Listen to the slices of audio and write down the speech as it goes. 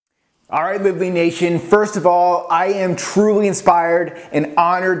All right, Live Lean Nation. First of all, I am truly inspired and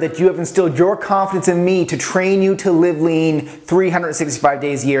honored that you have instilled your confidence in me to train you to live lean 365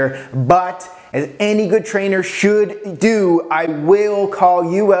 days a year. But as any good trainer should do, I will call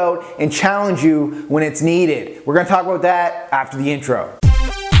you out and challenge you when it's needed. We're going to talk about that after the intro.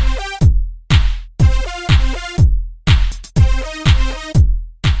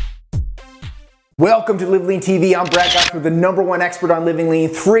 Welcome to Live Lean TV. I'm Brad Gutford, the #1 expert on living lean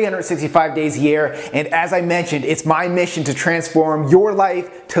 365 days a year. And as I mentioned, it's my mission to transform your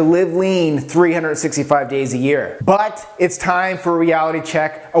life to live lean 365 days a year. But it's time for a reality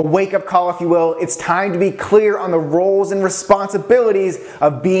check, a wake-up call, if you will. It's time to be clear on the roles and responsibilities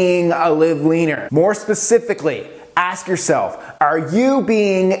of being a live leaner. More specifically, ask yourself, are you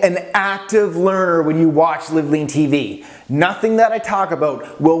being an active learner when you watch Live Lean TV? Nothing that I talk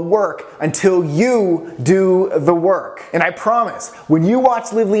about will work until you do the work. And I promise, when you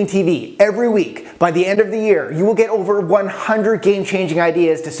watch Live Lean TV every week, by the end of the year, you will get over 100 game-changing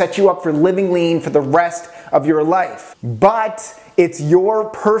ideas to set you up for living lean for the rest of your life. But it's your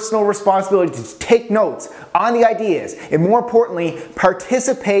personal responsibility to take notes on the ideas and, more importantly,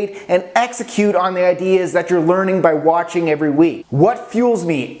 participate and execute on the ideas that you're learning by watching every week. What fuels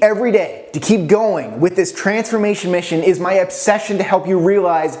me every day to keep going with this transformation mission is my obsession to help you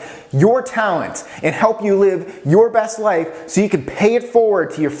realize your talents and help you live your best life so you can pay it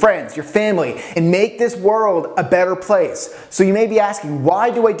forward to your friends, your family, and make this world a better place. So you may be asking,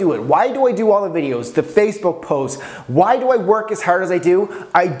 why do I do it? Why do I do all the videos, the Facebook posts? Why do I work as hard as I do?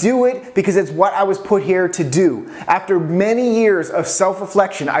 I do it because it's what I was put here to do. After many years of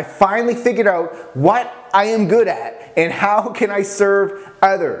self-reflection, I finally figured out what I am good at and how can I serve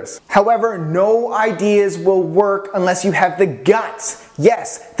others. However, no ideas will work unless you have the guts.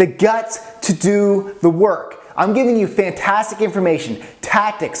 Yes, the guts to do the work. I'm giving you fantastic information,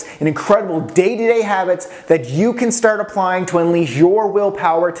 tactics, and incredible day-to-day habits that you can start applying to unleash your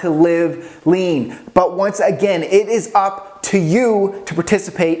willpower to live lean. But once again, it is up to you to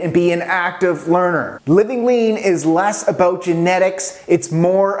participate and be an active learner. Living lean is less about genetics, it's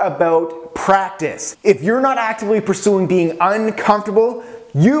more about practice. If you're not actively pursuing being uncomfortable,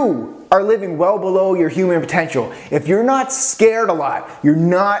 you are living well below your human potential. If you're not scared a lot, you're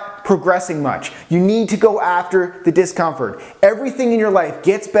not progressing much. You need to go after the discomfort. Everything in your life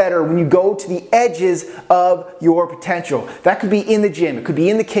gets better when you go to the edges of your potential. That could be in the gym, it could be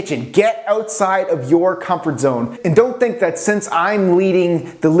in the kitchen. Get outside of your comfort zone. And don't think that since I'm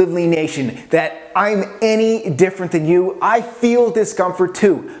leading the Live Lean Nation that I'm any different than you. I feel discomfort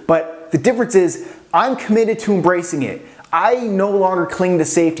too, but the difference is I'm committed to embracing it. I no longer cling to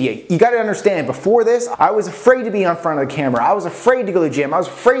safety. You gotta understand, before this, I was afraid to be on front of the camera. I was afraid to go to the gym. I was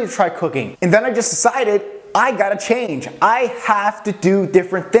afraid to try cooking. And then I just decided, I gotta change. I have to do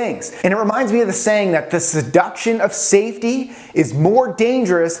different things. And it reminds me of the saying that the seduction of safety is more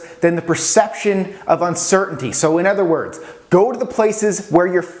dangerous than the perception of uncertainty. So in other words, go to the places where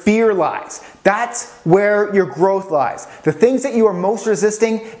your fear lies. That's where your growth lies. The things that you are most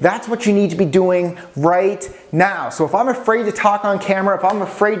resisting, that's what you need to be doing right now. So if I'm afraid to talk on camera, if I'm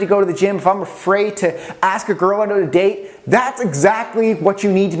afraid to go to the gym, if I'm afraid to ask a girl out on a date, that's exactly what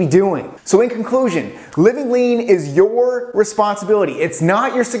you need to be doing. So in conclusion, living lean is your responsibility. It's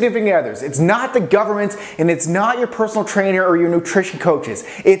not your significant others. It's not the government's, and it's not your personal trainer or your nutrition coaches.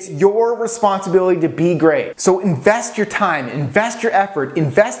 It's your responsibility to be great. So invest your time, invest your effort,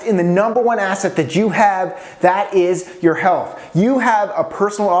 invest in the #1 asset that you have, that is your health. You have a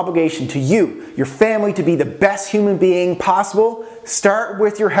personal obligation to you, your family, to be the best human being possible. Start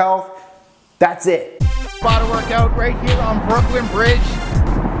with your health. That's it. Spot a workout right here on Brooklyn Bridge.